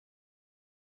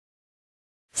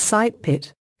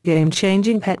CYPET,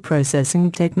 game-changing PET processing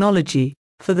technology,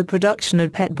 for the production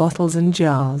of PET bottles and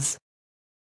jars.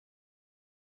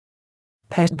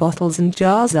 PET bottles and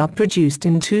jars are produced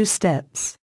in two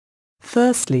steps.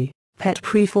 Firstly, PET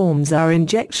preforms are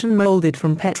injection molded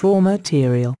from PET raw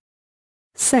material.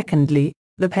 Secondly,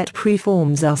 the PET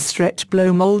preforms are stretch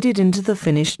blow molded into the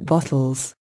finished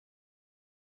bottles.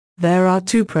 There are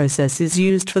two processes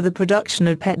used for the production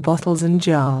of PET bottles and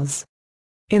jars.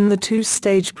 In the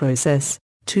two-stage process,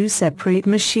 two separate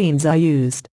machines are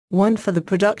used, one for the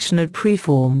production of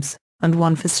preforms, and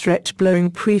one for stretch blowing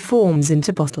preforms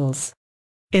into bottles.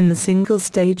 In the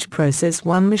single-stage process,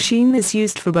 one machine is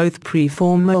used for both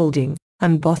preform molding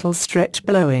and bottle stretch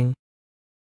blowing.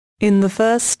 In the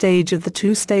first stage of the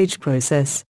two-stage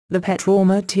process, the PET raw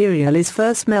material is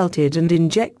first melted and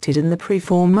injected in the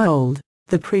preform mold.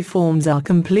 The preforms are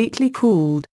completely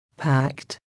cooled,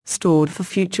 packed, stored for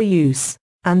future use,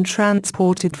 and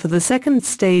transported for the second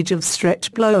stage of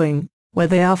stretch blowing, where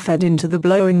they are fed into the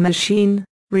blowing machine,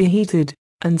 reheated,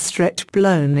 and stretch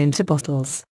blown into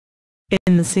bottles.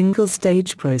 In the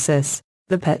single-stage process,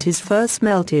 the PET is first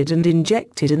melted and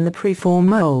injected in the preform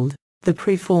mold. The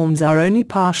preforms are only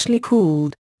partially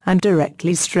cooled, and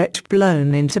directly stretch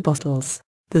blown into bottles.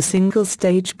 The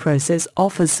single-stage process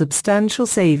offers substantial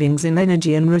savings in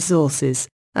energy and resources,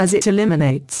 as it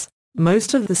eliminates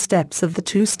most of the steps of the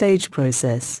two-stage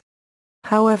process.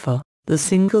 However, the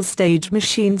single-stage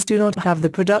machines do not have the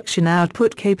production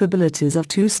output capabilities of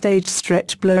two-stage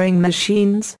stretch blowing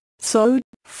machines, so,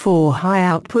 for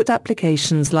high-output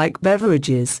applications like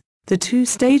beverages, the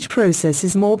two-stage process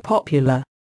is more popular.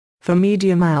 For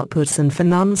medium outputs and for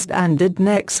non-standard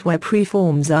NECs where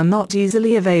preforms are not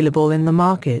easily available in the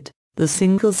market, the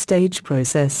single-stage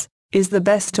process is the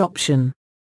best option.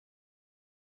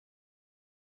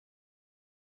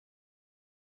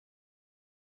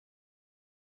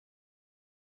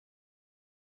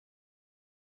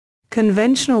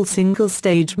 Conventional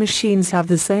single-stage machines have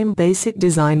the same basic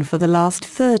design for the last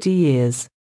 30 years.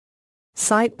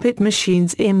 CYPET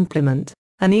machines implement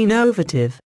an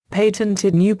innovative,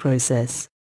 patented new process.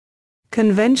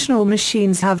 Conventional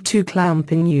machines have two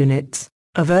clamping units,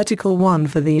 a vertical one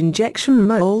for the injection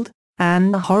mold,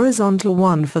 and a horizontal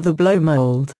one for the blow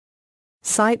mold.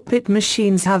 CYPET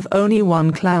machines have only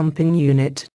one clamping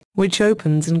unit, which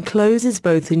opens and closes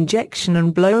both injection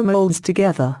and blow molds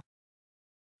together.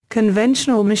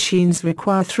 Conventional machines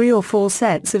require 3 or 4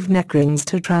 sets of neck rings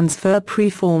to transfer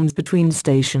preforms between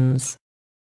stations.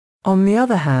 On the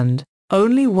other hand,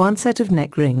 only one set of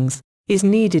neck rings is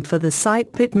needed for the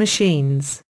CYPET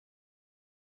machines.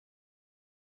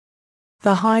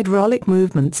 The hydraulic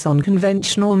movements on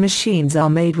conventional machines are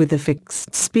made with a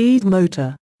fixed-speed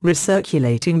motor,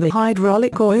 recirculating the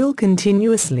hydraulic oil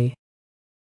continuously.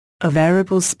 A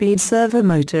variable speed servo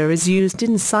motor is used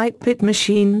in CYPET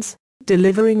machines,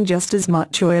 delivering just as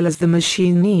much oil as the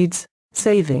machine needs,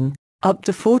 saving up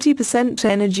to 40%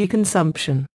 energy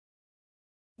consumption.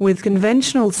 With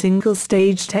conventional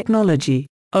single-stage technology,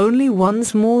 only one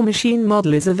small machine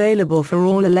model is available for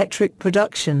all-electric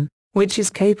production, which is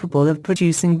capable of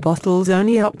producing bottles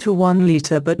only up to 1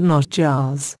 liter but not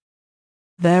jars.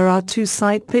 There are 2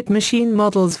 CYPET machine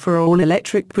models for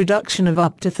all-electric production of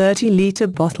up to 30-liter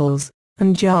bottles,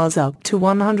 and jars up to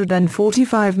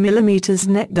 145 mm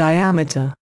net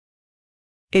diameter.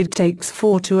 It takes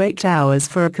 4 to 8 hours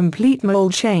for a complete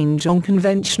mold change on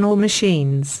conventional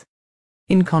machines.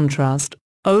 In contrast,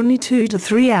 only 2 to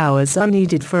 3 hours are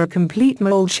needed for a complete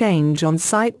mold change on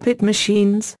CYPET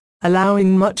machines,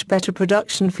 allowing much better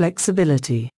production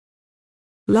flexibility.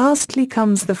 Lastly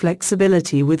comes the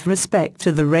flexibility with respect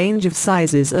to the range of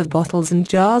sizes of bottles and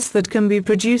jars that can be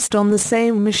produced on the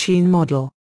same machine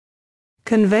model.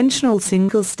 Conventional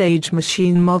single-stage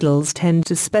machine models tend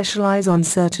to specialize on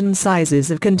certain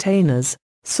sizes of containers,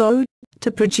 so,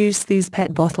 to produce these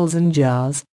PET bottles and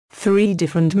jars, 3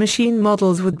 different machine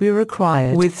models would be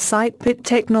required with CYPET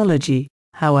technology.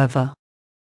 However,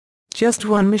 just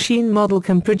one machine model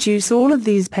can produce all of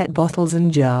these PET bottles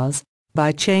and jars,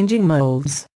 by changing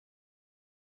molds.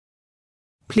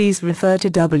 Please refer to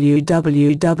www.cypet.eu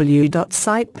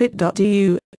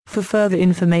for further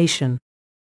information.